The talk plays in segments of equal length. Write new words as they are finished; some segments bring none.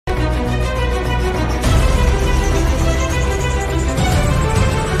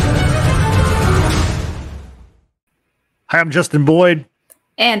Hi, I'm Justin Boyd.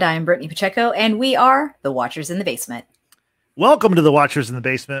 And I'm Brittany Pacheco, and we are the Watchers in the Basement. Welcome to the Watchers in the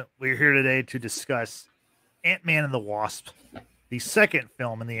Basement. We're here today to discuss Ant-Man and the Wasp, the second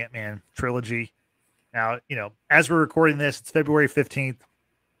film in the Ant-Man trilogy. Now, as we're recording this, it's February 15th.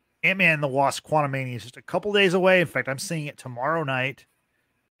 Ant-Man and the Wasp Quantumania is just a couple days away. In fact, I'm seeing it tomorrow night.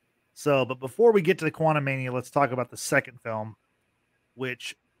 But before we get to the Quantumania, let's talk about the second film,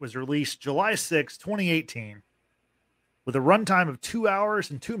 which was released July 6, 2018. With a runtime of 2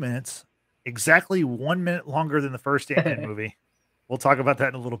 hours and 2 minutes, exactly 1 minute longer than the first Ant-Man movie. We'll talk about that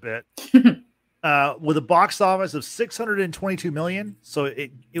in a little bit. With a box office of 622 million, so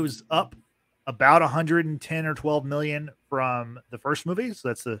it was up about 110 or 12 million from the first movie, so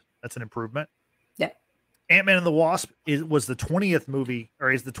that's an improvement. Yeah. Ant-Man and the Wasp was the 20th movie,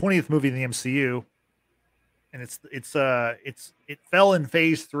 or is the 20th movie in the MCU, and it fell in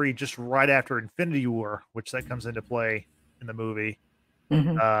phase 3 just right after Infinity War, which that comes into play in the movie.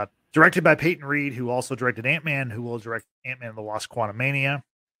 Mm-hmm. Directed by Peyton Reed, who also directed Ant-Man, who will direct Ant-Man and the Wasp Quantumania.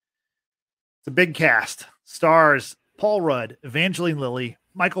 It's a big cast. Stars Paul Rudd, Evangeline Lilly,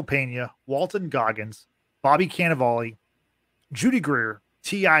 Michael Pena, Walton Goggins, Bobby Cannavale, Judy Greer,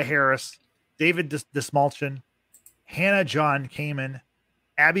 T.I. Harris, David Dismalchin, Hannah John Kamen,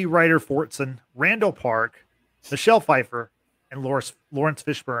 Abby Ryder Fortson, Randall Park, Michelle Pfeiffer, and Lawrence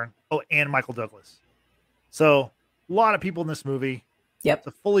Fishburne. Oh, and Michael Douglas. So a lot of people in this movie. Yep. It's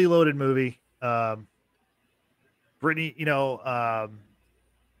a fully loaded movie. Brittany,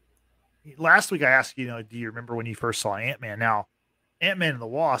 last week I asked you, do you remember when you first saw Ant-Man? Now, Ant-Man and the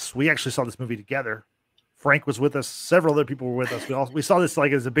Wasp, we actually saw this movie together. Frank was with us. Several other people were with us. We saw this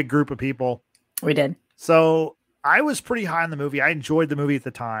like as a big group of people. We did. So I was pretty high on the movie. I enjoyed the movie at the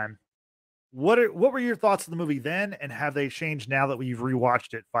time. What were your thoughts on the movie then, and have they changed now that we've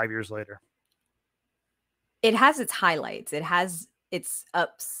rewatched it 5 years later? It has its highlights. It has its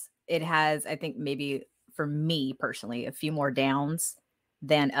ups. It has, I think, maybe for me personally, a few more downs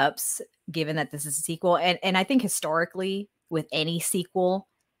than ups, given that this is a sequel. And I think historically, with any sequel,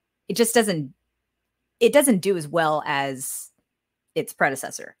 it just doesn't do as well as its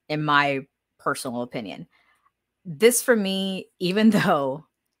predecessor, in my personal opinion. This, for me, even though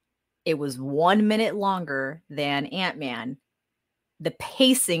it was 1 minute longer than Ant-Man, the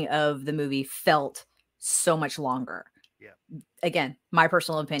pacing of the movie felt so much longer. Yeah. Again, my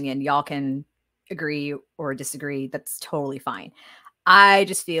personal opinion. Y'all can agree or disagree. That's totally fine. I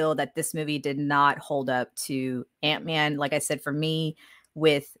just feel that this movie did not hold up to Ant-Man. Like I said, for me,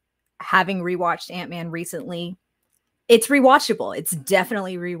 with having rewatched Ant-Man recently, it's rewatchable. It's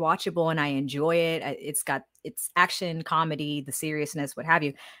definitely rewatchable, and I enjoy it. It's got its action, comedy, the seriousness, what have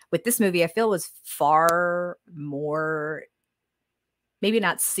you. With this movie, I feel was far more, maybe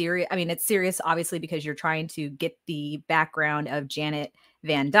not serious. I mean, it's serious, obviously, because you're trying to get the background of Janet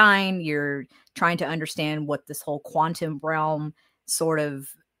Van Dyne. You're trying to understand what this whole quantum realm sort of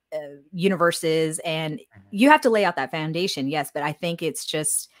universe is, and you have to lay out that foundation. Yes, but I think it's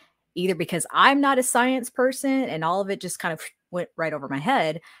just either because I'm not a science person and all of it just kind of went right over my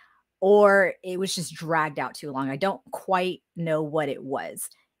head, or it was just dragged out too long. I don't quite know what it was.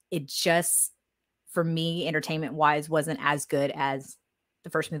 It just, for me, entertainment wise, wasn't as good as the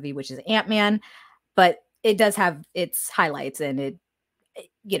first movie, which is Ant-Man, but it does have its highlights, and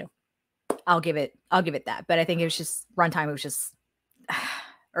I'll give it that. But I think it was just runtime. It was just,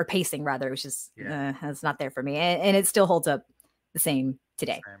 or pacing rather. It was just, it's not there for me. And it still holds up the same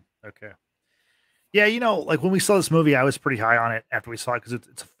today. Okay. Yeah. Like when we saw this movie, I was pretty high on it after we saw it, because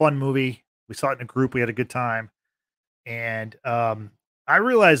it's a fun movie. We saw it in a group. We had a good time. And, I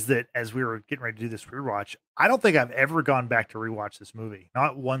realized that as we were getting ready to do this rewatch, I don't think I've ever gone back to rewatch this movie.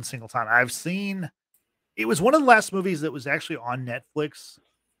 Not one single time. It was one of the last movies that was actually on Netflix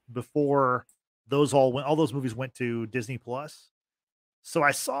before all those movies went to Disney Plus. So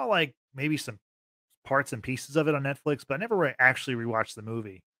I saw like maybe some parts and pieces of it on Netflix, but I never actually rewatched the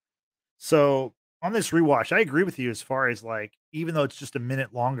movie. So on this rewatch, I agree with you as far as like, even though it's just a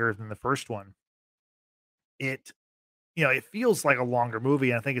minute longer than the first one, it feels like a longer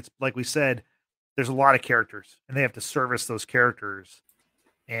movie. And I think it's like we said, there's a lot of characters and they have to service those characters.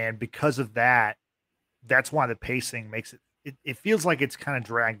 And because of that, that's why the pacing makes it feels like it's kind of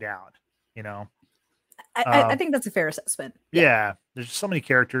dragged out, I think that's a fair assessment. Yeah. There's so many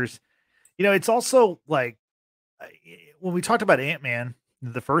characters. It's also like when we talked about Ant-Man,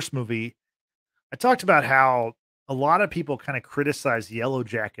 the first movie, I talked about how a lot of people kind of criticized Yellow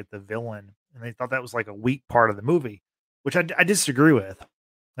Jacket, the villain, and they thought that was like a weak part of the movie, which I disagree with.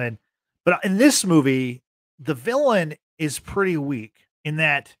 But in this movie, the villain is pretty weak in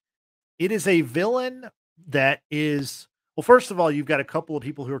that it is a villain that is Well, first of all, you've got a couple of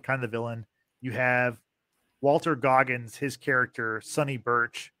people who are kind of the villain. You have Walter Goggins, his character, Sonny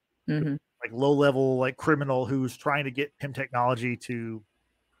Birch, Mhm. like low level, like criminal who's trying to get PIM technology to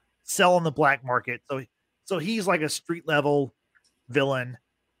sell on the black market. So he's like a street level villain.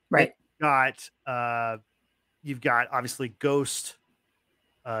 Then Right. you've got obviously Ghost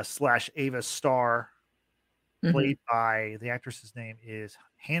slash Ava Starr, Mhm. played by the actress's name is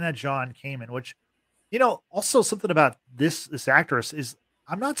Hannah John Kamen, which also something about this actress is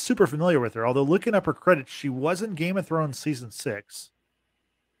I'm not super familiar with her, although looking up her credits, she was in Game of Thrones season 6,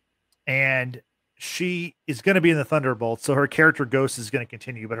 and she is going to be in the Thunderbolts, so her character Ghost is going to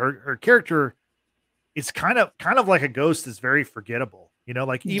continue, but her character is kind of like a Ghost is very forgettable,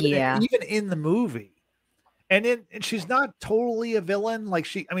 like Yeah. even in the movie. And she's not totally a villain. Like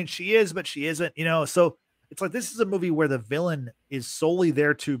she is, but she isn't, So it's like this is a movie where the villain is solely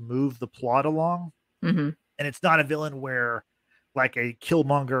there to move the plot along. Mhm. And it's not a villain where like a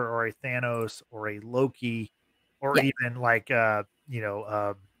Killmonger or a Thanos or a Loki or Yeah. even like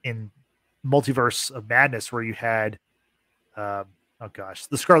in Multiverse of Madness where you had oh gosh,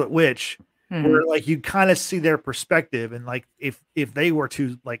 the Scarlet Witch, Mhm. where like you kind of see their perspective and like if they were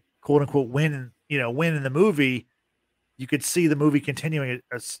to like quote unquote win in the movie, you could see the movie continuing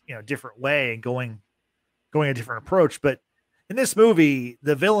a different way and going a different approach. But in this movie,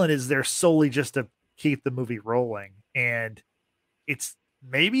 the villain is there solely just to keep the movie rolling. And it's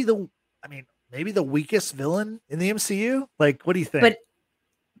maybe maybe the weakest villain in the MCU. Like, what do you think?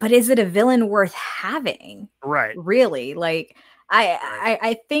 But is it a villain worth having? Right. Really? Like Right.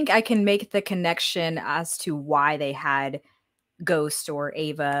 I think I can make the connection as to why they had Ghost or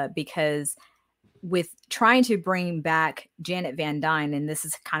Ava, because with trying to bring back Janet Van Dyne, and this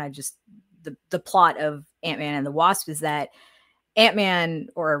is kind of just the plot of Ant-Man and the Wasp, is that Ant-Man,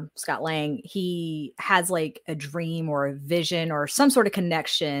 or Scott Lang, he has like a dream or a vision or some sort of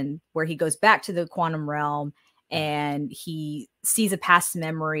connection where he goes back to the quantum realm and he sees a past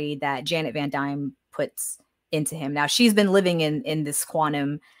memory that Janet Van Dyne puts into him. Now she's been living in this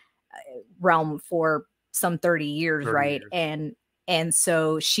quantum realm for some 30 years, 30 right? years. And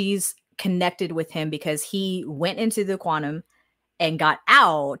so she's connected with him because he went into the quantum and got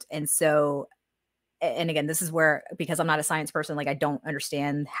out. And so, and again, this is where, because I'm not a science person, like I don't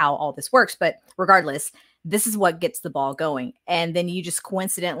understand how all this works, but regardless, this is what gets the ball going. And then you just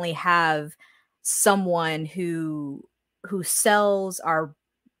coincidentally have someone whose cells are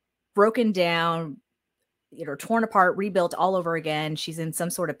broken down, torn apart, rebuilt all over again. She's in some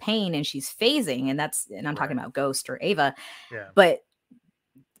sort of pain and she's phasing, and I'm talking Right. about Ghost or Ava. Yeah. But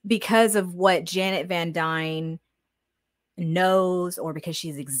because of what Janet Van Dyne knows, or because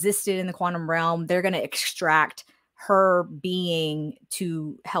she's existed in the quantum realm, they're going to extract her being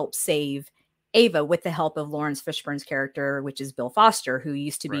to help save Ava with the help of Lawrence Fishburne's character, which is Bill Foster, who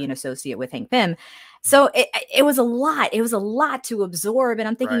used to be Right. an associate with Hank Pym. So it was a lot. It was a lot to absorb. And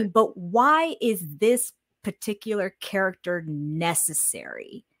I'm thinking, Right. but why is this particular character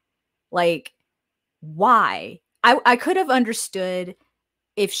necessary? Like, why? I could have understood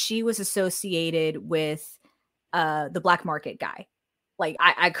if she was associated with the black market guy. Like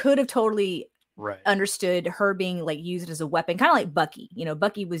I could have totally Right. understood her being like used as a weapon, kind of like Bucky.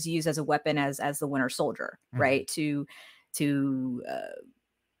 Bucky was used as a weapon as the Winter Soldier, right? To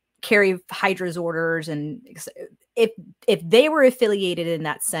carry Hydra's orders, and if they were affiliated in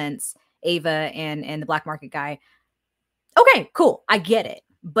that sense, Ava and the black market guy, okay, cool, I get it.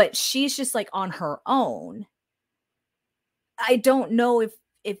 But she's just like on her own. I don't know if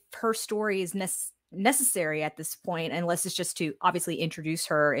her story is necessary at this point, unless it's just to obviously introduce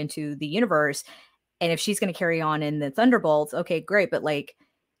her into the universe. And if she's going to carry on in the Thunderbolts, okay, great. But like,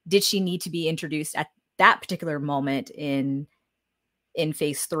 did she need to be introduced at that particular moment in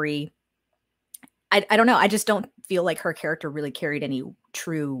Phase 3? I don't know. I just don't feel like her character really carried any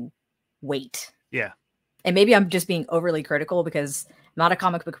true weight. Yeah. And maybe I'm just being overly critical because I'm not a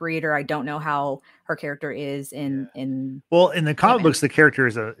comic book reader. I don't know how her character is in Well, in the comic Ant-Man. books, the character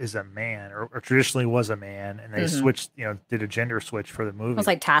is a man, or traditionally was a man, and they switched, did a gender switch for the movie. It was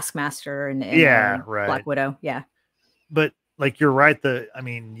like Taskmaster and right. Black Widow. Yeah. But like you're right,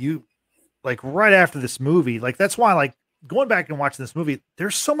 you like right after this movie, like that's why like going back and watching this movie,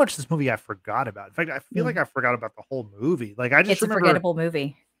 there's so much in this movie I forgot about. In fact, I feel like I forgot about the whole movie. Like It's a forgettable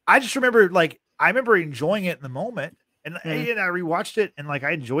movie. I just remember I remember enjoying it in the moment, and I rewatched it, and like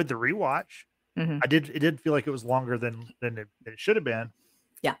I enjoyed the rewatch. It did feel like it was longer than it should have been.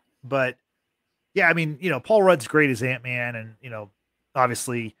 Yeah. But yeah, I mean, Paul Rudd's great as Ant-Man, and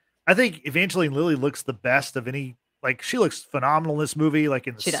obviously I think Evangeline Lilly looks the best of any, like she looks phenomenal in this movie, like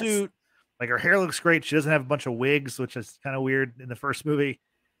in the suit. Like her hair looks great. She doesn't have a bunch of wigs, which is kind of weird in the first movie.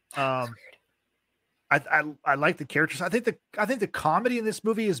 Um, I like the characters. I think the comedy in this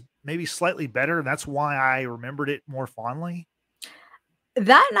movie is maybe slightly better, and that's why I remembered it more fondly.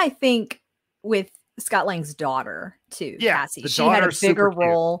 That, and I think with Scott Lang's daughter too, Yeah, Cassie, the she had a daughter's bigger super cute.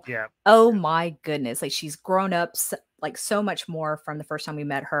 role. Yeah. Oh my goodness, like she's grown up like so much more from the first time we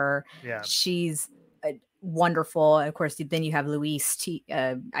met her. Yeah. She's wonderful. And of course, then you have Luis,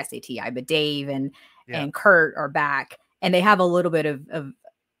 I say Ti, but Dave and Kurt are back, and they have a little bit of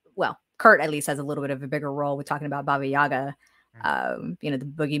well, Kurt at least has a little bit of a bigger role. We're talking about Baba Yaga, you know, the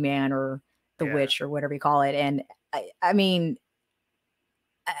boogeyman or the witch or whatever you call it. And I mean,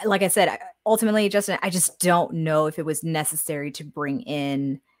 like I said, ultimately, Justin, I just don't know if it was necessary to bring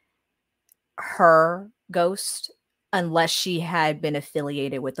in her ghost unless she had been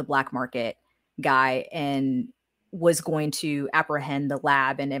affiliated with the black market guy and was going to apprehend the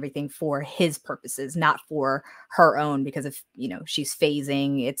lab and everything for his purposes, not for her own, because if, you know, she's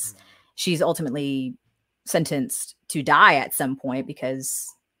phasing, she's ultimately sentenced to die at some point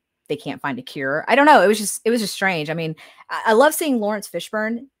because they can't find a cure. I don't know. It was just strange. I mean, I love seeing Lawrence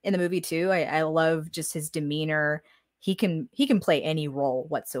Fishburne in the movie too. I love just his demeanor. He can play any role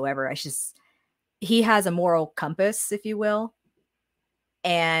whatsoever. He has a moral compass, if you will.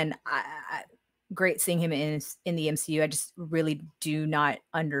 And great seeing him in the MCU. I just really do not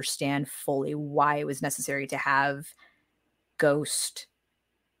understand fully why it was necessary to have Ghost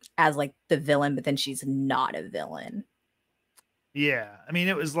as like the villain, but then she's not a villain. Yeah, I mean,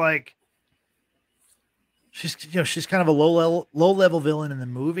 it was like she's kind of a low level villain in the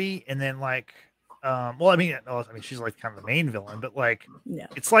movie, and then like, she's like kind of the main villain, but like,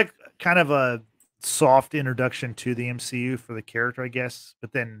 it's like kind of a soft introduction to the MCU for the character, I guess.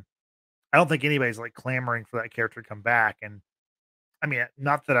 But then I don't think anybody's like clamoring for that character to come back. And I mean,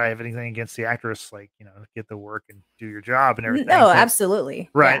 not that I have anything against the actress, like, you know, get the work and do your job and everything. No, absolutely.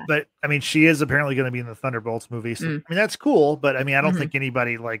 Right. Yeah. But I mean, she is apparently going to be in the Thunderbolts movie. So, I mean, that's cool. But I mean, I don't think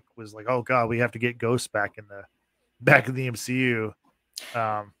anybody like was like, oh God, we have to get Ghost back in the MCU.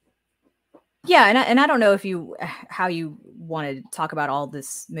 Yeah. And I don't know how you want to talk about all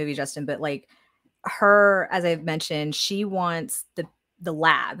this movie, Justin, but like her, as I've mentioned, she wants the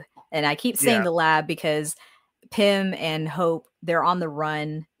lab. And I keep saying the lab because Pym and Hope, they're on the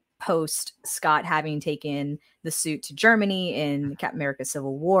run post Scott having taken the suit to Germany in Captain America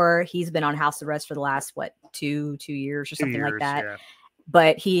Civil War. He's been on house arrest for the last, 2 years or something like that. Yeah.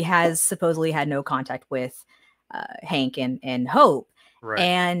 But he has supposedly had no contact with Hank and Hope. Right.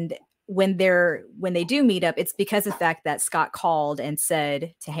 And when they do meet up, it's because of the fact that Scott called and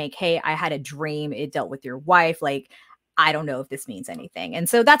said to Hank, hey, I had a dream. It dealt with your wife. Like, I don't know if this means anything. And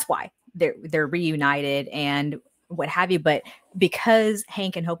so that's why they're reunited and what have you. But because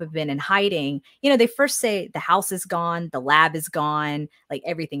Hank and Hope have been in hiding, you know, they first say the house is gone, the lab is gone, like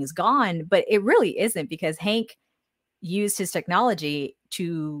everything is gone, but it really isn't, because Hank used his technology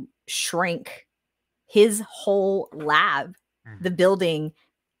to shrink his whole lab, the building,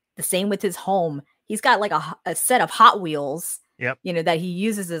 the same with his home. He's got like a set of Hot Wheels, you know, that he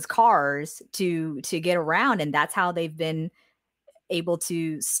uses as cars to get around. And that's how they've been able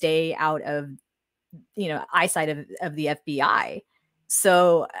to stay out of, you know, eyesight of the FBI.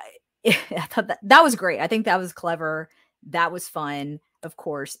 So I thought that was great. I think that was clever. That was fun, of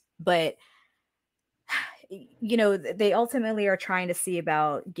course. But, you know, they ultimately are trying to see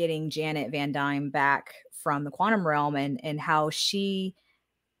about getting Janet Van Dyne back from the quantum realm and how she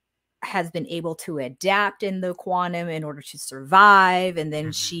has been able to adapt in the quantum in order to survive. And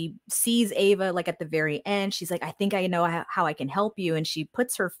then she sees Ava, like at the very end, she's like, I think I know how I can help you. And she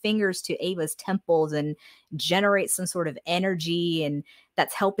puts her fingers to Ava's temples and generates some sort of energy. And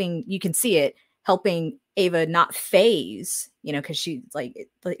that's helping, you can see it helping Ava not phase, you know, cause she's like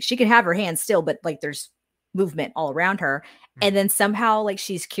she can have her hands still, but like there's movement all around her. And then somehow like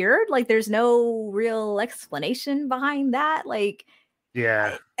she's cured. Like there's no real explanation behind that. Like,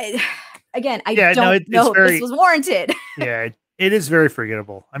 yeah. I don't know if this was warranted. Yeah, it is very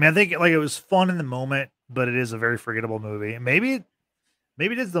forgettable. I mean, I think like it was fun in the moment, but it is a very forgettable movie. And maybe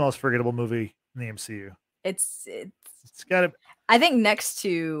it is the most forgettable movie in the MCU. It's got to. I think next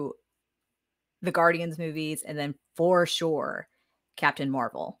to the Guardians movies, and then for sure Captain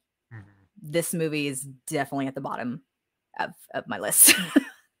Marvel. This movie is definitely at the bottom of my list.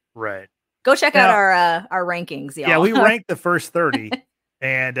 Right. Go check out our rankings, y'all. Yeah, we ranked the first 30,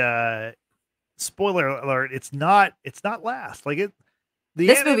 and spoiler alert, it's not last. Like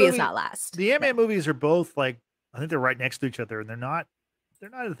this movie is not last. The Ant-Man movies are both like, I think they're right next to each other, and they're not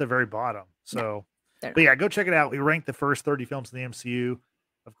at the very bottom. So, but yeah, go check it out. We ranked the first 30 films in the MCU.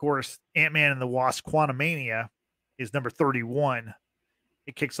 Of course, Ant-Man and the Wasp: Quantumania is number 31.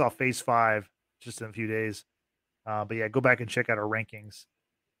 It kicks off Phase 5 just in a few days. But yeah, go back and check out our rankings.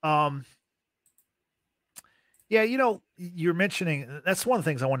 Um, yeah, you're mentioning that's one of the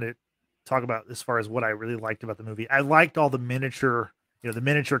things I wanted to talk about as far as what I really liked about the movie. I liked all the miniature, the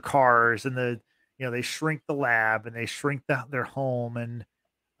miniature cars and they shrink the lab and they shrink their home and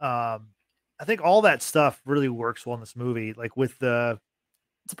I think all that stuff really works well in this movie. Like with It's and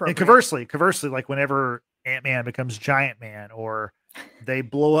appropriate. conversely, like whenever Ant-Man becomes Giant Man or they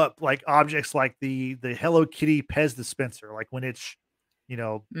blow up like objects like the Hello Kitty Pez dispenser, like when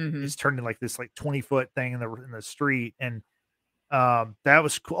Hmm. it's turned into like this like 20-foot thing in the street. And that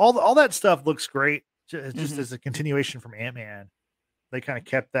was cool. All that stuff looks great. Just Hmm. as a continuation from Ant-Man. They kind of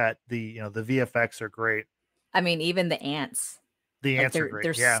kept that the VFX are great. I mean, even the ants, The like ants are great.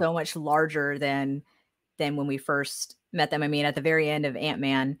 they're Yeah. so much larger than when we first met them. I mean, at the very end of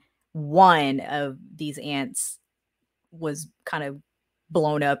Ant-Man, one of these ants was kind of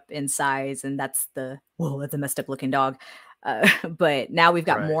blown up in size, and that's a messed up looking dog. But now we've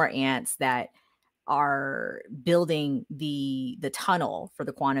got Right. more ants that are building the tunnel for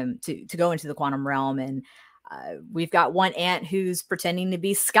the quantum to go into the quantum realm, and we've got one ant who's pretending to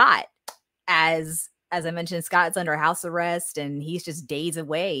be Scott. As I mentioned, Scott's under house arrest, and he's just days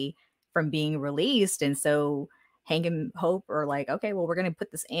away from being released, and so Hank and Hope are like, okay, well, we're gonna put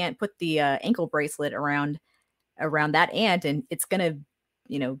the ankle bracelet around that ant, and it's gonna,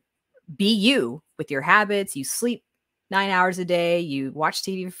 you know, be you with your habits. You sleep 9 hours a day, you watch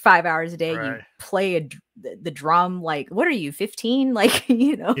TV for 5 hours a day, you Right. play the drum. Like, what are you, 15? Like,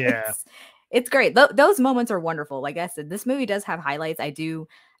 Yeah. it's great. Those moments are wonderful. Like I said, this movie does have highlights. I do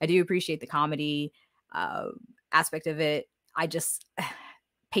appreciate the comedy uh, aspect of it. I just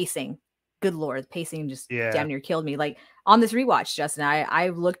pacing. Good lord, pacing just Yeah. damn near killed me. Like on this rewatch, Justin, I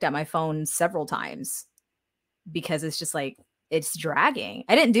looked at my phone several times because it's just like it's dragging.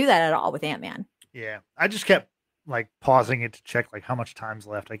 I didn't do that at all with Ant-Man. Yeah. I just kept like pausing it to check like how much time's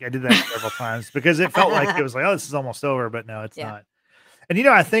left. Like I did that several times because it felt like it was like, oh, this is almost over, but no, it's Yeah. not. And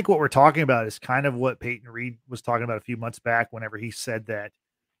I think what we're talking about is kind of what Peyton Reed was talking about a few months back whenever he said that,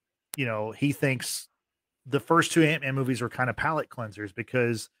 he thinks the first two Ant-Man movies were kind of palate cleansers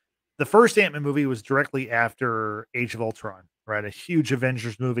because the first Ant-Man movie was directly after Age of Ultron, right? A huge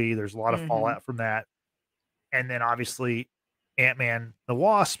Avengers movie. There's a lot of Mhm. fallout from that. And then obviously Ant-Man the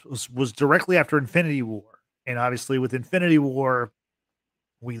Wasp was directly after Infinity War. And obviously with Infinity War,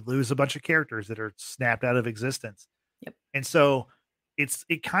 we lose a bunch of characters that are snapped out of existence. Yep. And so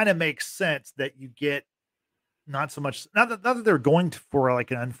it kind of makes sense that you get not so much not that they're going for like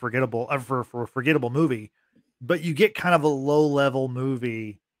an unforgettable for a forgettable movie, but you get kind of a low level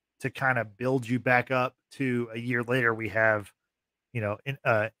movie to kind of build you back up to a year later we have,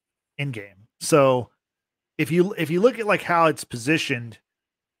 in game. So if you look at like how it's positioned,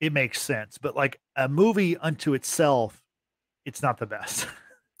 it makes sense. But like a movie unto itself, it's not the best.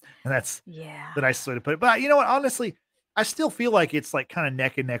 And that's Yeah. the nicest way to put it. But you know what? Honestly, I still feel like it's like kind of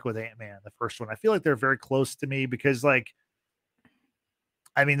neck and neck with Ant-Man, the first one. I feel like they're very close to me because like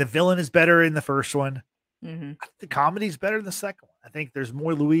I mean the villain is better in the first one. Mhm. The comedy's better in the second one. I think there's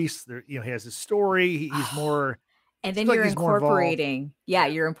more Luis. There, he has his story. He's more And then seems like you're he's more involved. incorporating, Yeah.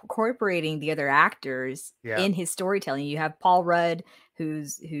 yeah, you're incorporating the other actors Yeah. in his storytelling. You have Paul Rudd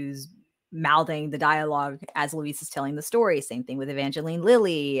who's mouthing the dialogue as Luis is telling the story. Same thing with Evangeline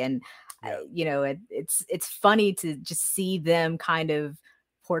Lilly, and Yeah. it's funny to just see them kind of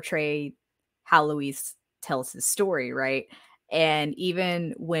portray how Luis tells his story, right? And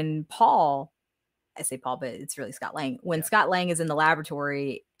even when I say Paul, but it's really Scott Lang. When Yeah. Scott Lang is in the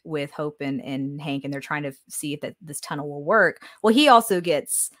laboratory with Hope and Hank, and they're trying to see if this tunnel will work, well, he also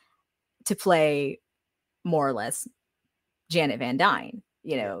gets to play more or less Janet Van Dyne.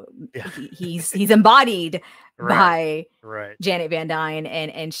 Yeah. Yeah. He's embodied Right. by Right. Janet Van Dyne,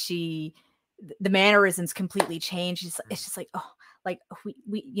 and the mannerisms completely change. It's just like, oh, like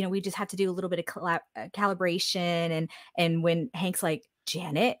we just have to do a little bit of calibration, and when Hank's like,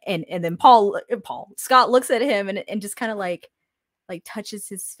 Janet, and then Paul Scott looks at him and just kind of like touches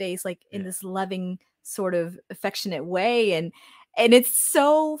his face like in Yeah. this loving sort of affectionate way, and it's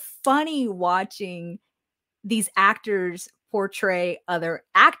so funny watching these actors portray other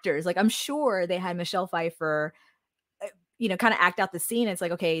actors. Like I'm sure they had Michelle Pfeiffer kind of act out the scene. It's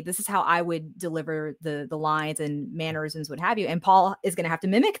like, okay, this is how I would deliver the lines and mannerisms, what have you. And Paul is going to have to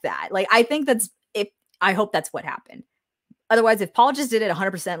mimic that. Like, I think I hope that's what happened. Otherwise, if Paul just did it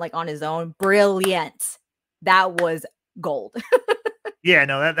 100% like on his own, brilliant. That was gold. Yeah,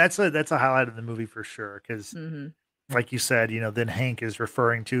 no, that's a highlight of the movie for sure. Because Mhm. like you said, then Hank is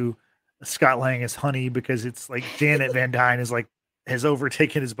referring to Scott Lang as honey because it's like Janet Van Dyne is like has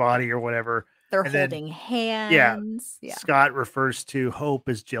overtaken his body or whatever. They're And then holding yeah, hands. Yeah. Scott refers to Hope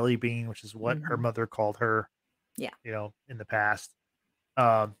as Jelly Bean, which is what her Hmm. mother called her, Yeah. in the past.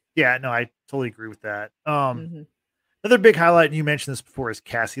 Yeah, no, I totally agree with that. Hmm. Another big highlight, and you mentioned this before, is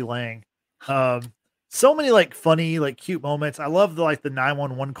Cassie Lang. Um, so many like funny, like cute moments. I love the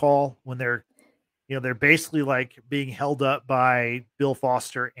 911 call when they're basically like being held up by Bill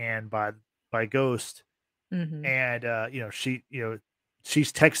Foster and by Ghost, Hmm. and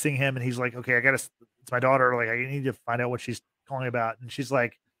she's texting him, and he's like, "Okay, it's my daughter. Like, I need to find out what she's calling about." And she's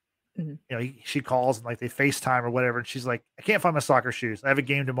like, Hmm. she calls and like they FaceTime or whatever, and she's like, "I can't find my soccer shoes. I have a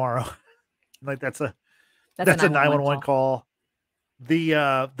game tomorrow." Like That's a that's a 911 911 call. call.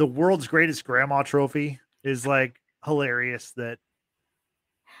 The world's greatest grandma trophy is like hilarious that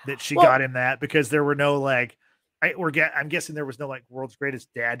she Well, got him that because there were no like I'm guessing there was no like world's greatest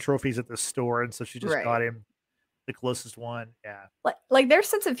dad trophies at the store, and so she just right. got him the closest one. Yeah. Like their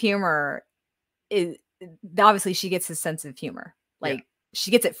sense of humor is obviously she gets his sense of humor. Yeah. Like she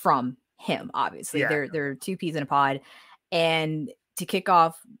gets it from him, obviously. Yeah. They're two peas in a pod. And to kick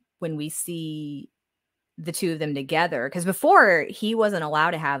off when we see the two of them together, because before he wasn't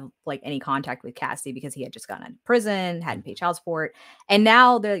allowed to have like any contact with Cassie because he had just gotten out of prison, hadn't paid child support, and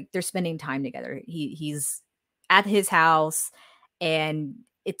now they're spending time together. He's at his house, and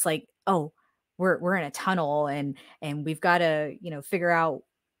it's like, oh, we're in a tunnel, and we've got to figure out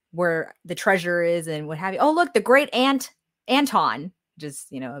where the treasure is and what have you. Oh, look, the great aunt Anton,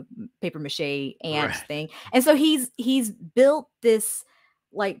 just a paper mache ant Right. thing, and so he's built this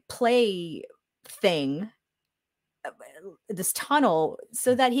like play thing, this tunnel,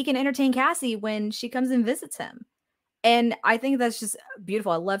 so that he can entertain Cassie when she comes and visits him. And I think that's just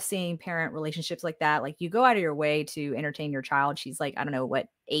beautiful. I love seeing parent relationships like that. Like you go out of your way to entertain your child. She's like, I don't know what,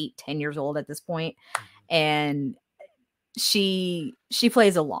 8, 10 years old at this point. Mhm. And she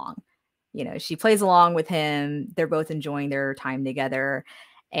plays along. She plays along with him. They're both enjoying their time together.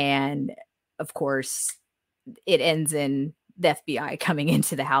 And of course, it ends in the FBI coming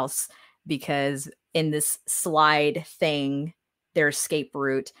into the house because in this slide thing, their escape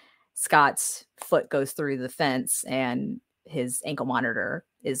route, Scott's foot goes through the fence and his ankle monitor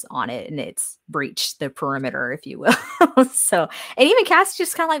is on it and it's breached the perimeter, if you will. So, and even Cass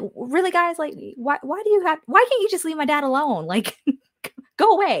just kind of like, really, guys, like, why can't you just leave my dad alone? Like,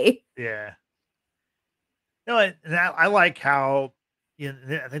 go away. Yeah. No, and I like how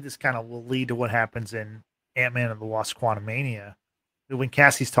I think this kind of will lead to what happens in Ant-Man and the Wasp: Quantumania. When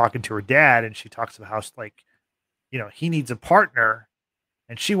Cassie's talking to her dad and she talks about how like, he needs a partner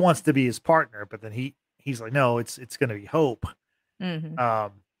and she wants to be his partner, but then he's like, no, it's going to be Hope. Hmm.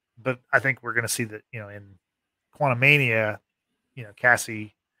 Um, but I think we're going to see that, in Quantumania,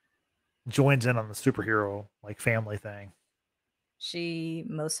 Cassie joins in on the superhero like family thing. She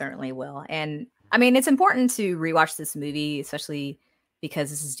most certainly will. And I mean, it's important to rewatch this movie, especially because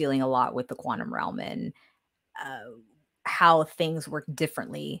this is dealing a lot with the quantum realm and uh, how things work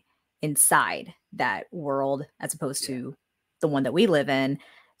differently inside that world as opposed Yeah. to the one that we live in.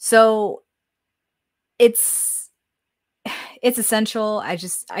 So it's it's essential.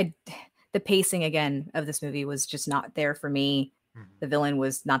 The pacing again of this movie was just not there for me. Mhm. The villain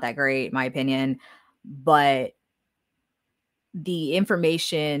was not that great, in my opinion, but the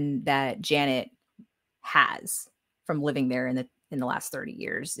information that Janet has from living there in the last 30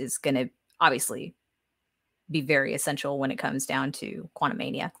 years is going to obviously be very essential when it comes down to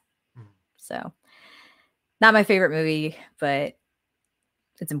Quantumania. Mhm. So, not my favorite movie, but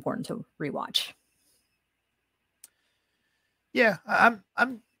it's important to rewatch. Yeah,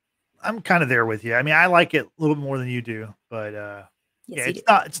 I'm kind of there with you. I mean, I like it a little bit more than you do, but yeah, Yes, you do.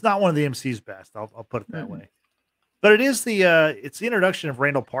 it's not one of the MCU's best. I'll put it that Mm-mm. way. But it's the introduction of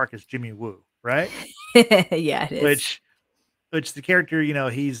Randall Park as Jimmy Woo, right? Yeah, it is. Which the character,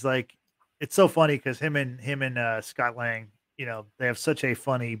 he's like, it's so funny because him and Scott Lang, they have such a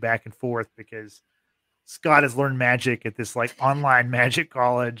funny back and forth because Scott has learned magic at this like online magic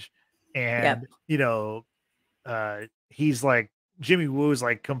college, Yep. and he's like Jimmy Woo is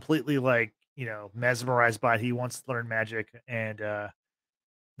like completely like mesmerized by it. He wants to learn magic, and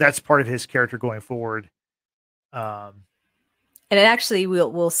that's part of his character going forward. Um, And it actually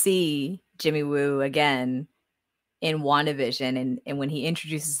we'll see Jimmy Woo again in WandaVision and when he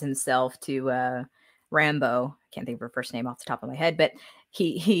introduces himself to Rambo, I can't think of her first name off the top of my head, but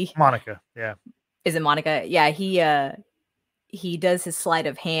he Monica, yeah, is it Monica? Yeah, he does his sleight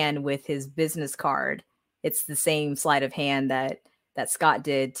of hand with his business card. It's the same sleight of hand that Scott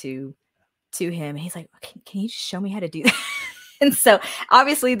did to to him. And he's like, can you just show me how to do that? And so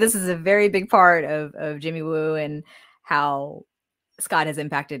obviously this is a very big part of Jimmy Woo and how Scott has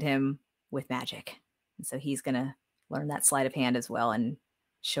impacted him with magic. And so he's going to learn that sleight of hand as well and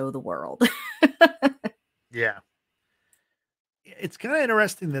show the world. Yeah. It's kind of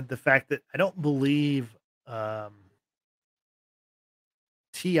interesting that the fact that I don't believe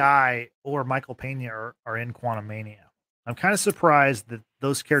T.I. or Michael Pena are in Quantum Mania. I'm kind of surprised that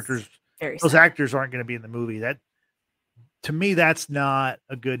those characters, those actors aren't going to be in the movie. That, to me, that's not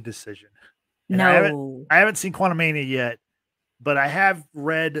a good decision. And no. I haven't seen Quantum Mania yet, but I have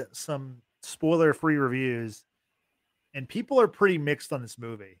read some spoiler-free reviews, and people are pretty mixed on this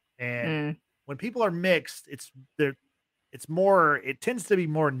movie. And when people are mixed, it tends to be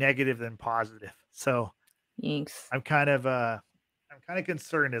more negative than positive. So Thanks. I'm kind of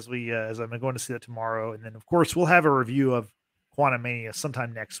concerned as I'm going to see that tomorrow. And then of course we'll have a review of Quantum Mania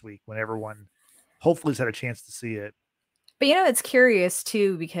sometime next week when everyone hopefully has had a chance to see it. But it's curious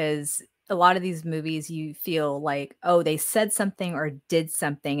too, because a lot of these movies you feel like, oh, they said something or did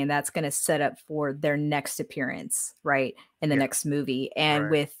something, and that's going to set up for their next appearance, right? In the next movie. And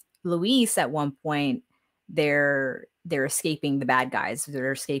with Luis, at one point, they're escaping the bad guys.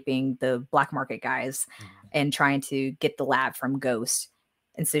 They're escaping the black market guys and trying to get the lab from Ghost.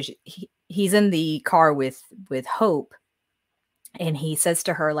 And so he's in the car with Hope, and he says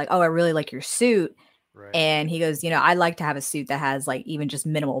to her like, oh, I really like your suit. Right. And he goes, I'd like to have a suit that has like even just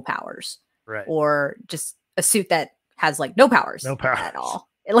minimal powers, right? Or just a suit that has like no powers at all.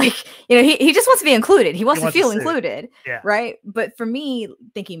 Like, he just wants to be included. He wants to feel included. Yeah. Right. But for me,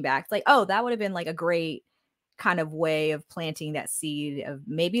 thinking back, like, oh, that would have been like a great kind of way of planting that seed of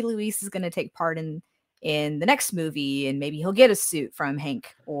maybe Luis is going to take part in the next movie, and maybe he'll get a suit from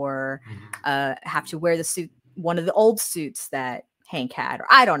Hank, or have to wear the suit, one of the old suits that Hank had, or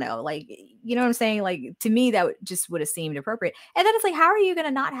I don't know, like, you know what I'm saying? Like, to me, that just would have seemed appropriate. And then it's like, how are you going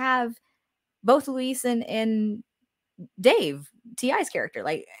to not have both Luis and Dave, T.I.'s character?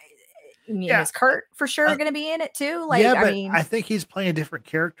 Like, is Kurt for sure going to be in it too? Like, yeah, but I think he's playing a different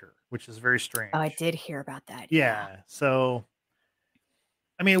character, which is very strange. Oh, I did hear about that. Yeah. So,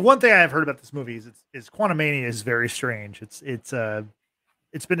 I mean, one thing I've heard about this movie is Quantum Mania is very strange. It's been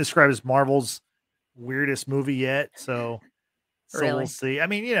described as Marvel's weirdest movie yet. So really? We'll see. I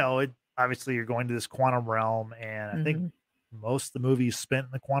mean, obviously you're going to this quantum realm, and I think most of the movie is spent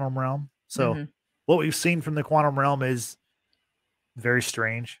in the quantum realm. So what we've seen from the quantum realm is very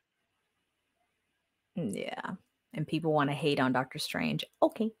strange. Yeah. And people want to hate on Doctor Strange.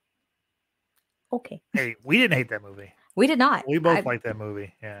 Okay. Hey, we didn't hate that movie. We did not. We both like that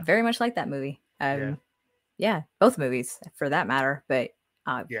movie. Yeah. Very much like that movie. Yeah, both movies for that matter. But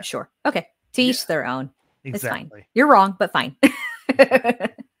sure. Okay. To each their own. Exactly. It's fine. You're wrong, but fine.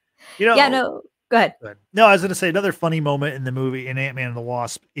 Yeah, no, go ahead. No, I was going to say another funny moment in the movie in Ant-Man and the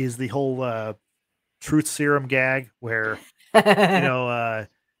Wasp is the whole truth serum gag where, the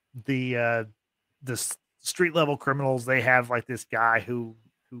street level criminals, they have like this guy who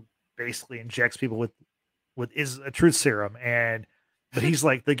basically injects people with is a truth serum, but he's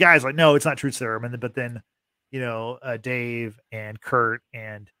like, the guy's like, no, it's not truth serum. But then, Dave and Kurt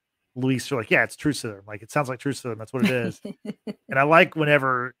and Luis are like, yeah, it's truth serum. Like, it sounds like truth serum. That's what it is. And I like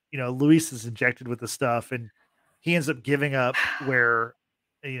whenever, Luis is injected with the stuff and he ends up giving up where,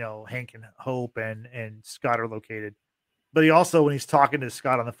 Hank and Hope and Scott are located. But he also, when he's talking to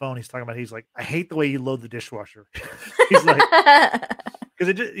Scott on the phone, he's like, I hate the way you load the dishwasher. He's like,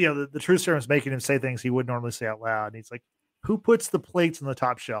 because the truth serum is making him say things he wouldn't normally say out loud. And he's like, who puts the plates on the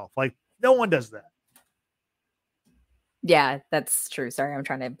top shelf? Like, no one does that. Yeah, that's true. Sorry, I'm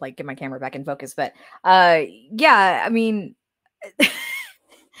trying to like get my camera back in focus. But yeah, I mean,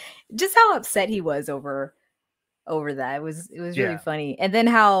 just how upset he was over that. It was really funny. And then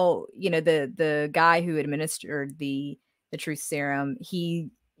how, the guy who administered the truth serum, he,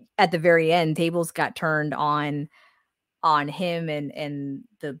 at the very end, tables got turned on him and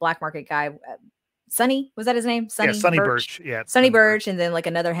the black market guy, Sonny, was that his name? Sonny Birch. Yeah, Sonny Birch. And then like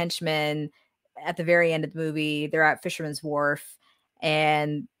another henchman at the very end of the movie. They're at Fisherman's Wharf,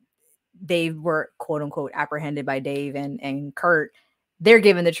 and they were quote unquote apprehended by Dave and Kurt. They're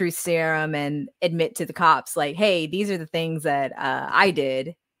given the truth serum and admit to the cops like, hey, these are the things that I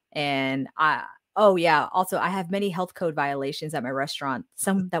did. And also I have many health code violations at my restaurant,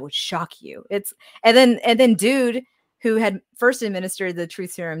 some that would shock you. And then dude who had first administered the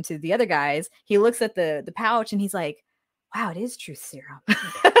truth serum to the other guys, he looks at the pouch and he's like, wow, it is truth serum.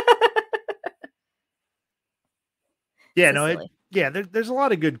 Yeah, so there's a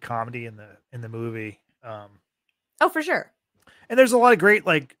lot of good comedy in the movie. Oh, for sure. And there's a lot of great,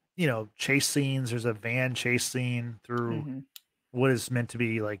 like, chase scenes. There's a van chase scene through Mm-hmm. what is meant to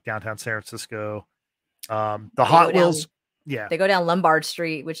be like downtown San Francisco. The They go Hot down Wheels, yeah, they go down Lombard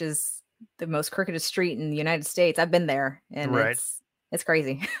Street, which is the most crookedest street in the United States. I've been there, and right. it's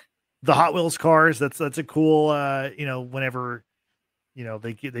crazy. The Hot Wheels cars. That's a cool. Whenever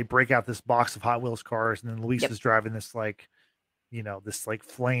they break out this box of Hot Wheels cars, and then Luis Yep. is driving this this like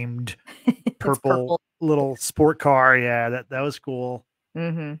flamed It's purple purple. little sport car. Yeah, that was cool.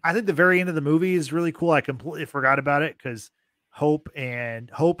 Mm-hmm. I think the very end of the movie is really cool. I completely forgot about it because Hope and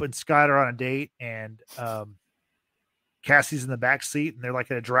Scott are on a date, and Cassie's in the back seat, and they're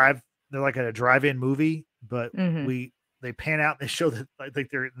like at a drive-in movie, but Mm-hmm. they pan out and they show that I think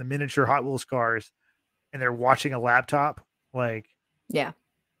they're in the miniature Hot Wheels cars, and they're watching a laptop. Like, Yeah.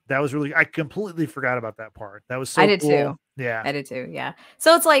 that was really, I completely forgot about that part. That was I so did cool. too. Yeah. I did too. Yeah.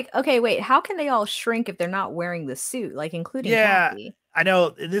 So it's like, okay, wait, how can they all shrink if they're not wearing the suit? Like including Yeah. Kathy. I know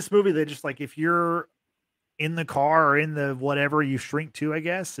in this movie, they just like, if you're in the car or in the whatever, you shrink to, I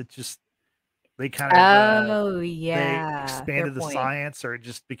guess. It just, they kind of, Oh they yeah. Fair expanded the point. science, or it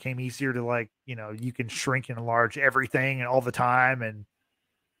just became easier to like, you can shrink and enlarge everything and all the time. And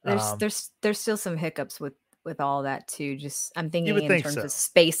There's um, there's there's still some hiccups with all that too. Just I'm you thinking would in think terms of so.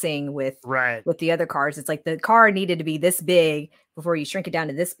 spacing Right. with the other cars. It's like the car needed to be this big before you shrink it down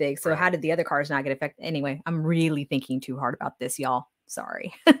to this big. So how Right. did the other cars not get affected? Anyway, I'm really thinking too hard about this, y'all.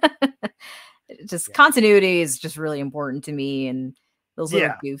 Sorry. Just Yeah. continuity is just really important to me, and those little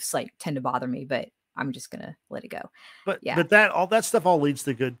Yeah. goofs like tend to bother me, but I'm just gonna let it go. Yeah. But that all that stuff all leads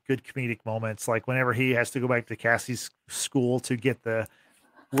to good comedic moments. Like whenever he has to go back to Cassie's school to get the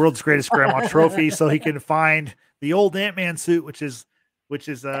world's greatest grandma trophy, so he can find the old Ant-Man suit, which is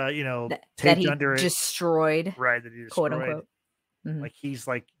That taped he under it, destroyed, right? That he quote destroyed. unquote. Mhm. Like he's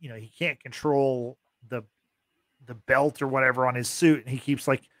like he can't control the the belt or whatever on his suit, and he keeps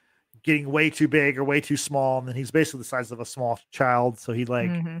like getting way too big or way too small, and then he's basically the size of a small child. So he like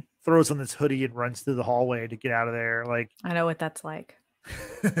Mhm. throws on this hoodie and runs through the hallway to get out of there. Like, I know what that's like.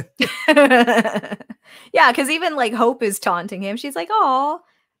 Yeah, because even like Hope is taunting him. She's like, "Oh,"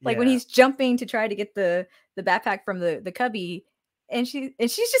 like when yeah, he's jumping to try to get the backpack from the cubby, and she's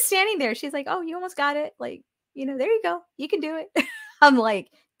just standing there. She's like, "Oh, you almost got it. Like, there you go. You can do it." I'm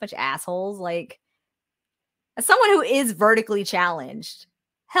like, bunch of assholes. Like, as someone who is vertically challenged,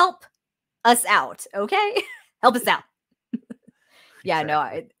 help us out, okay? Help us out. Yeah, no,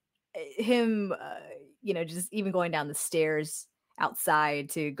 exactly. him, just even going down the stairs outside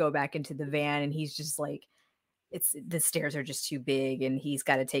to go back into the van, and he's just like, it's the stairs are just too big, and he's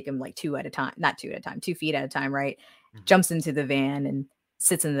got to take him like two at a time, not two at a time, 2 feet at a time, right? Mhm. Jumps into the van and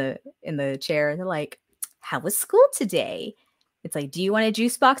sits in the chair. And they're like, "How was school today?" It's like, "Do you want a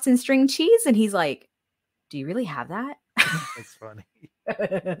juice box and string cheese?" And he's like, "Do you really have that?" That's funny.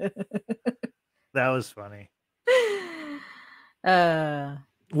 That was funny.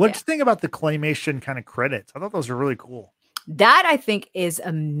 What'd Yeah. you think about the claymation kind of credits? I thought those were really cool. That I think is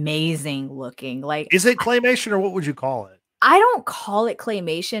amazing looking. Like Is it claymation or what would you call it? I don't call it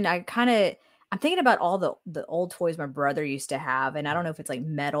claymation. I'm thinking about all the old toys my brother used to have, and I don't know if it's like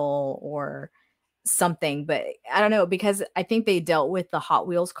metal or something, but I don't know because I think they dealt with the Hot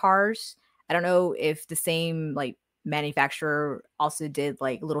Wheels cars. I don't know if the same like manufacturer also did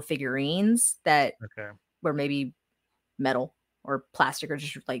like little figurines that Okay. were maybe metal or plastic or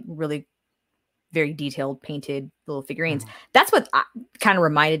just like really very detailed painted little figurines. Mhm. That's what kind of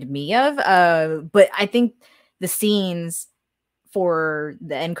reminded me of. But I think the scenes for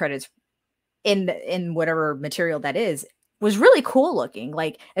the end credits in whatever material that is was really cool looking.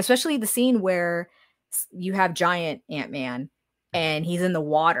 Like especially the scene where you have giant Ant-Man Mhm. and he's in the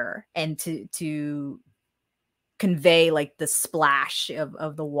water, and to convey like the splash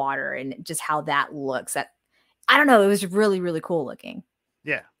of the water and just how that looks. That I don't know, it was really really cool looking.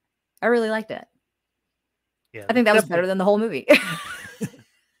 Yeah. I really liked it. Yeah. I think That's that was better definitely. than the whole movie.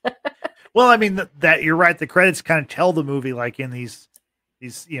 Well, I mean that you're right. The credits kind of tell the movie like in these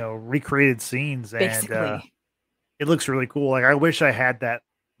recreated scenes, and Basically. it looks really cool. Like I wish I had that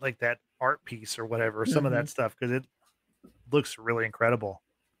like that art piece or whatever, some of that Mhm. stuff because it looks really incredible.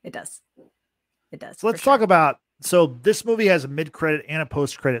 It does. It does So for let's talk sure. about. So this movie has a mid credit and a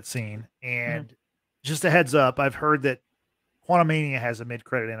post credit scene, Mhm. and just a heads up, I've heard that Quantumania has a mid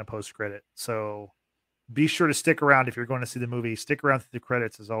credit and a post credit. So be sure to stick around if you're going to see the movie. Stick around through the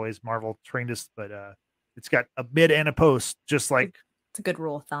credits, as always. Marvel trained us, but it's got a mid and a post, just like It's a good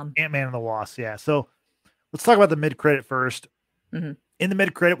rule of thumb. Ant-Man and the Wasp. Yeah. So let's talk about the mid credit first. Mhm. In the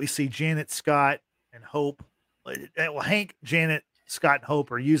mid credit, we see Janet, Scott, and Hope. Well, Hank, Janet, Scott, and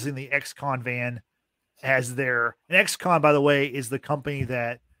Hope are using the X-Con van as their. And X-Con, by the way, is the company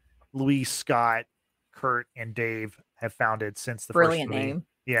that Louise, Scott, Kurt, and Dave have founded since the first Brilliant movie. name.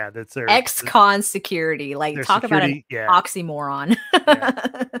 Yeah, that's Ex-con security. Like, their talk about an security. Yeah, oxymoron.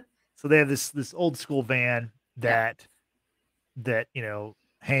 yeah. So they have this old school van Yep. that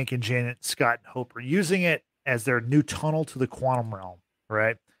Hank and Janet, Scott, and Hope are using it as their new tunnel to the quantum realm.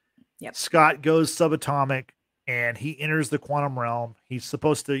 Right. Yep. Scott goes subatomic and he enters the quantum realm. He's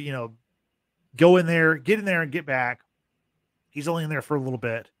supposed to go in there, get in there, and get back. He's only in there for a little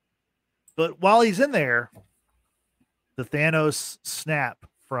bit, but while he's in there, the Thanos snap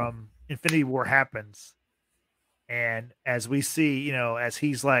from Infinity War happens. And as we see, as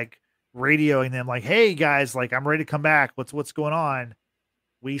he's like radioing them, like, "Hey guys, like I'm ready to come back. What's going on?"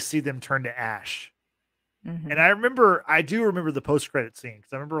 We see them turn to ash. Mm-hmm. And I do remember the post credit scene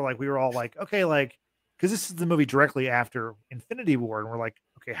because I remember like we were all like, okay, like because this is the movie directly after Infinity War, and we're like,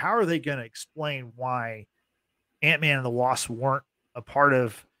 okay, how are they going to explain why Ant-Man and the Wasp weren't a part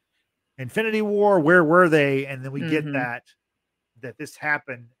of Infinity War? Where were they? And then we get that this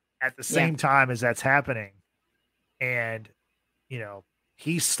happened at the same time as that's happening. And,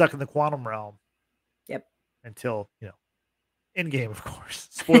 he's stuck in the quantum realm. Yep. Until, Endgame, of course.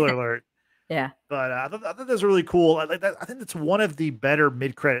 Spoiler alert. Yeah. But I thought that was really cool. I think that's one of the better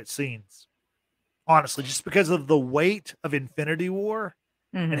mid-credit scenes, honestly, just because of the weight of Infinity War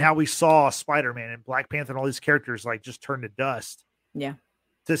and how we saw Spider-Man and Black Panther and all these characters like just turn to dust. Yeah.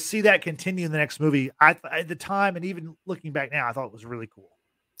 To see that continue in the next movie, at the time and even looking back now, I thought it was really cool.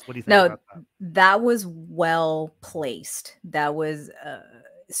 What do you think about that? That was well placed. That was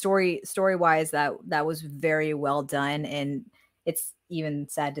story wise. That was very well done, and it's even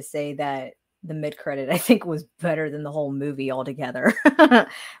sad to say that the mid credit I think was better than the whole movie altogether.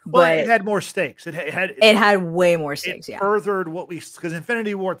 But it had more stakes. It had way more stakes. It furthered because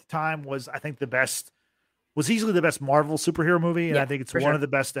Infinity War at the time was, I think, was easily the best Marvel superhero movie, and I think it's one of the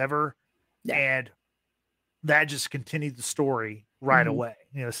best ever. Yeah. And that just continued the story right away.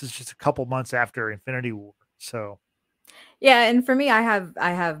 This is just a couple months after Infinity War. So yeah, and for me, I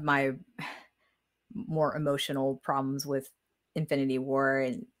have my more emotional problems with Infinity War,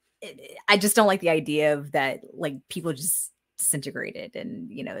 and I just don't like the idea of that, like, people just disintegrated, and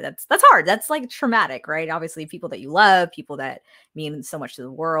that's hard. That's like traumatic, right? Obviously, people that you love, people that mean so much to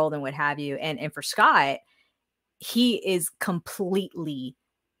the world, and what have you. And for Scott, he is completely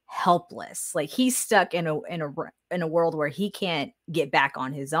helpless. Like, he's stuck in a world where he can't get back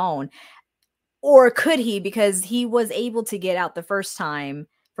on his own. Or could he? Because he was able to get out the first time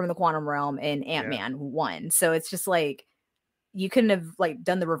from the quantum realm in Ant-Man 1. So it's just like, you couldn't have like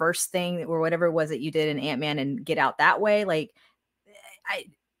done the reverse thing or whatever it was that you did in Ant-Man and get out that way. Like,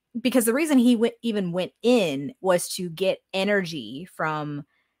 because the reason he even went in was to get energy from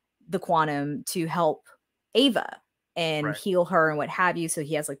the quantum to help Ava and heal her and what have you. So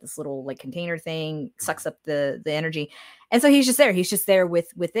he has like this little like container thing, sucks up the energy. And so he's just there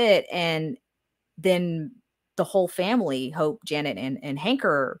with it. And then the whole family, Hope, Janet, and Hank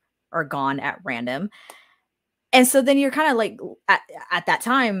are gone at random. And so then you're kind of like at that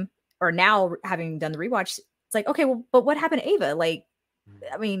time, or now having done the rewatch, it's like, okay, well, but what happened to Ava? Like,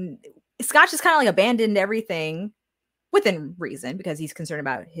 I mean, Scott just kind of like abandoned everything within reason, because he's concerned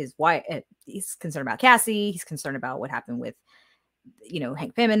about his wife. He's concerned about Cassie. He's concerned about what happened with,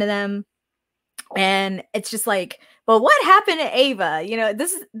 Hank Pym and them. And it's just like, but what happened to Ava?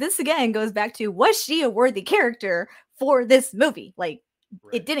 This again goes back to, was she a worthy character for this movie? Like,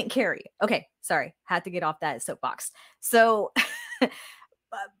 it didn't carry. Okay, sorry, had to get off that soapbox. So,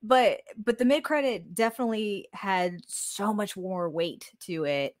 but the mid credit definitely had so much more weight to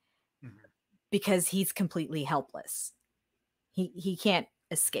it because he's completely helpless. He can't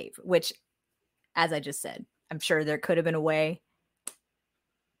escape, which, as I just said, I'm sure there could have been a way,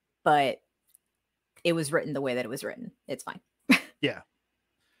 but it was written the way that it was written. It's fine. Yeah.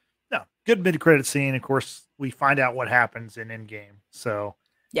 No, good mid-credit scene. Of course, we find out what happens in Endgame. So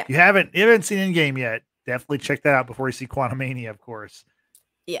yeah, if you haven't seen Endgame yet, definitely check that out before you see Quantumania, of course.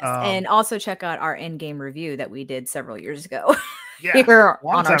 Yes, and also check out our Endgame review that we did several years ago. Yeah, here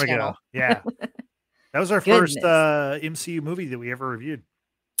long on time our channel. ago. Yeah. That was our first MCU movie that we ever reviewed.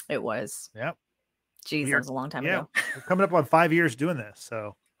 It was. Yep. Jeez, that was a long time ago. We're coming up on 5 years doing this,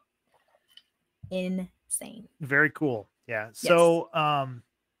 so insane. Very cool. Yeah. Yes. So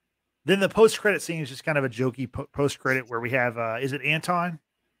then the post-credit scene is just kind of a jokey post-credit where we have is it Anton?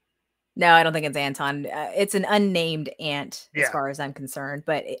 No, I don't think it's Anton. It's an unnamed ant as far as I'm concerned,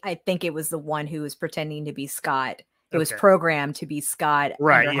 but I think it was the one who was pretending to be Scott. It was programmed to be Scott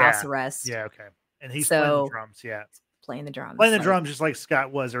under house arrest. Yeah, okay. And he's playing the drums, playing the drums. Playing the drums just like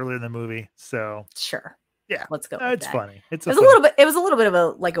Scott was earlier in the movie. So sure. Yeah, Let's go with it's that. funny. It's It was funny. a little bit. It was a little bit of a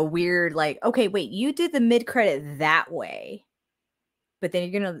like a weird like. Okay, wait, you did the mid credit that way, but then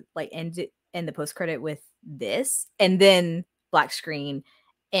you're gonna like end the post credit with this, and then black screen,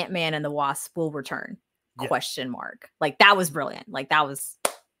 Ant-Man and the Wasp will return? Yeah. Question mark. Like that was brilliant. Like that was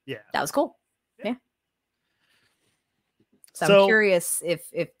cool. Yeah. So I'm curious if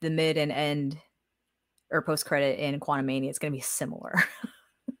the mid and end or post credit in Quantumania is going to be similar.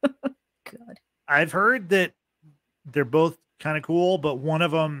 Good. I've heard that they're both kind of cool, but one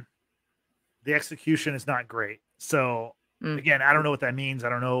of them, the execution is not great. So again, I don't know what that means. I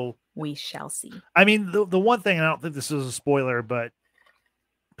don't know. We shall see. I mean, the one thing, I don't think this is a spoiler, but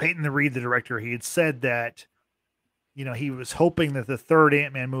Peyton Reed, the director, he had said that, you know, he was hoping that the third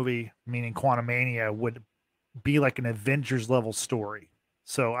Ant-Man movie, meaning Quantumania, would be like an Avengers level story.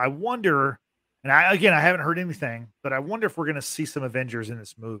 So I wonder, and I haven't heard anything, but I wonder if we're going to see some Avengers in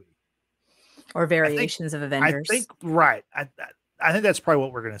this movie. Or variations of Avengers. I think, right. I think that's probably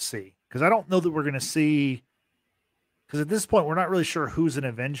what we're going to see. Because I don't know that we're going to see, because at this point, we're not really sure who's an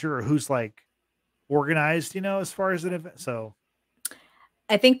Avenger or who's like organized, you know, as far as an event. So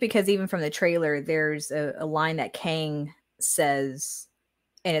I think because even from the trailer, there's a line that Kang says,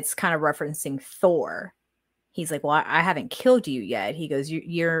 and it's kind of referencing Thor. He's like, well, I haven't killed you yet. He goes,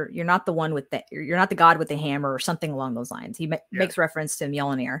 you're not the one with you're not the god with the hammer or something along those lines. He makes reference to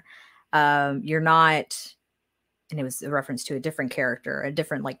Mjolnir. You're not, and it was a reference to a different character, a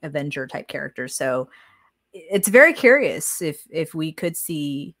different like Avenger type character. So it's very curious if we could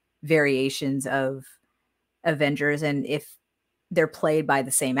see variations of Avengers and if they're played by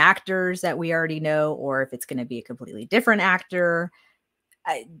the same actors that we already know, or if it's going to be a completely different actor.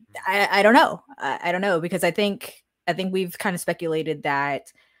 I don't know. I don't know, because I think we've kind of speculated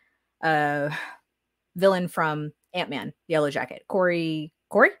that villain from Ant-Man, Yellow Jacket, Corey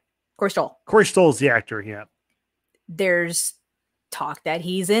Stoll. Corey Stoll's the actor. Yeah. There's talk that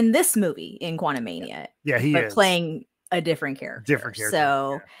he's in this movie in Quantumania. Yeah, he is playing a different character.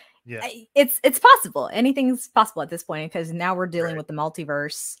 So it's possible. Anything's possible at this point, because now we're dealing with the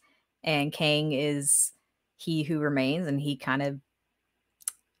multiverse, and Kang is he who remains, and he kind of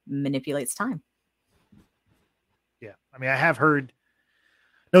manipulates time. Yeah, I mean, I have heard,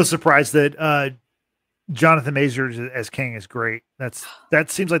 no surprise that Jonathan Majors as Kang is great. That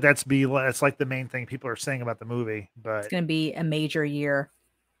seems like that's like the main thing people are saying about the movie. But it's going to be a major year.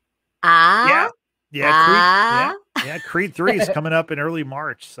 Creed 3 is coming up in early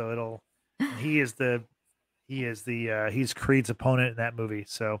March, so he's Creed's opponent in that movie.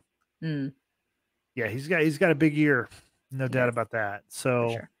 So yeah, he's got a big year, no doubt about that.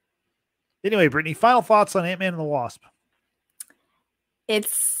 So anyway, Brittany, final thoughts on Ant-Man and the Wasp.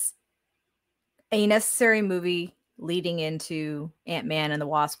 It's a necessary movie leading into Ant-Man and the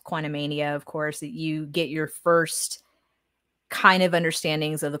Wasp Quantumania. Of course, that you get your first kind of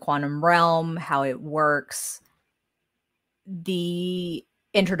understandings of the quantum realm, how it works, the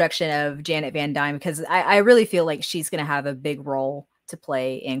introduction of Janet Van Dyne, because I really feel like she's going to have a big role to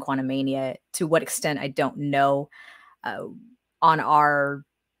play in Quantumania. To what extent, I don't know. On our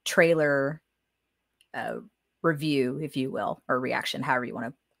trailer review, if you will, or reaction, however you want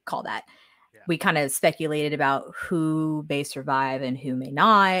to call that, we kind of speculated about who may survive and who may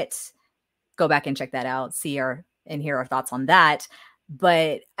not. Go back and check that out, and hear our thoughts on that.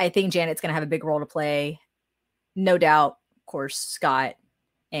 But I think Janet's going to have a big role to play. No doubt, of course, Scott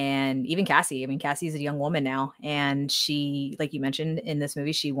and even Cassie. I mean, Cassie's a young woman now, and she, like you mentioned in this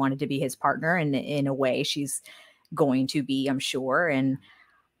movie, she wanted to be his partner, and in a way she's going to be, I'm sure. And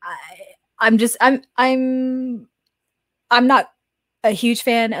I'm not a huge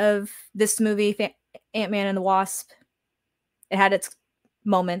fan of this movie, Ant-Man and the Wasp. It had its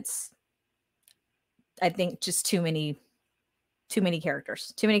moments. I think just too many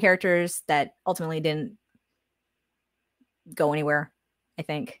characters that ultimately didn't go anywhere, I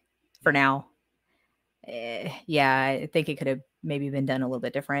think, for now. I think it could have maybe been done a little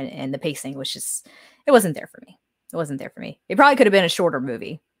bit different, and the pacing was just, it wasn't there for me. It probably could have been a shorter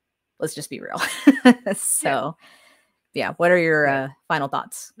movie. Let's just be real. So what are your final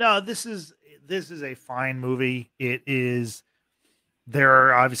thoughts? No, this is a fine movie. It is. There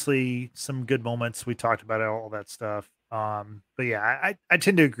are obviously some good moments. We talked about all that stuff. But yeah, I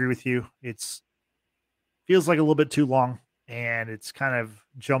tend to agree with you. It's feels like a little bit too long, and it's kind of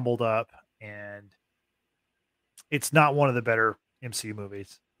jumbled up, and it's not one of the better MCU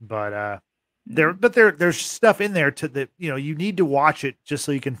movies. But there's stuff in there that you need to watch it just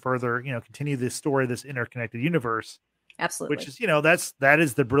so you can further continue this story, this interconnected universe. Absolutely. Which is that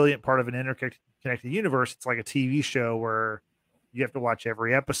is the brilliant part of an interconnected universe. It's like a TV show where you have to watch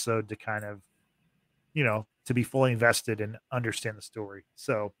every episode to kind of to be fully invested and understand the story.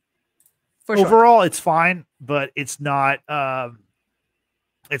 So For sure. overall, it's fine, but it's not one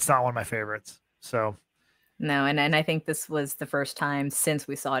of my favorites. So No, and I think this was the first time since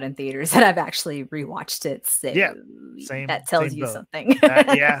we saw it in theaters that I've actually rewatched it. So yeah, that tells same you boat. something.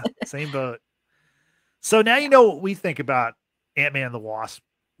 Yeah, same boat. So now you know what we think about Ant-Man and the Wasp.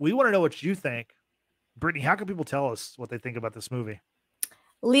 We want to know what you think. Brittany, how can people tell us what they think about this movie?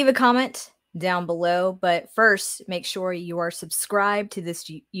 Leave a comment down below. But first, make sure you are subscribed to this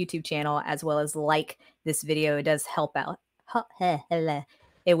YouTube channel as well as like this video. It does help out.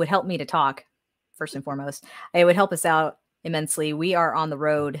 It would help me to talk, first and foremost. It would help us out immensely. We are on the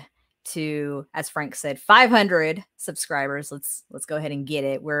road to, as Frank said, 500 subscribers. Let's go ahead and get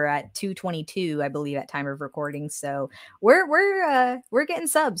it. We're at 222, I believe, at time of recording. So we're getting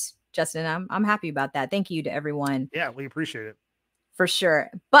subs, Justin. I'm happy about that. Thank you to everyone. Yeah, we appreciate it. For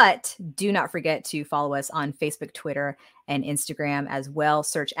sure. But do not forget to follow us on Facebook, Twitter, and Instagram as well.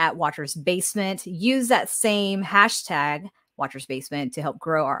 Search at Watchers Basement. Use that same hashtag, Watchers Basement, to help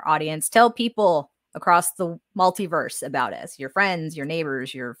grow our audience. Tell people across the multiverse about us, your friends, your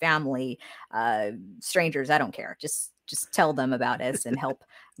neighbors, your family, strangers. I don't care. Just tell them about us and help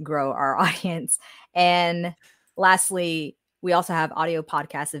grow our audience. And lastly, we also have audio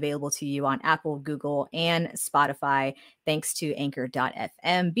podcasts available to you on Apple, Google, and Spotify, thanks to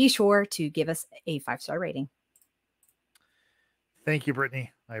anchor.fm. Be sure to give us a 5-star rating. Thank you,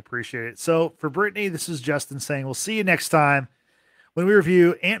 Brittany. I appreciate it. So for Brittany, this is Justin saying we'll see you next time when we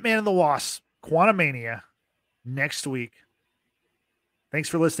review Ant-Man and the Wasp, Quantumania, next week. Thanks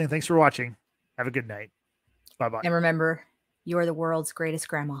for listening. Thanks for watching. Have a good night. Bye-bye. And remember, you are the world's greatest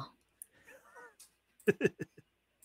grandma.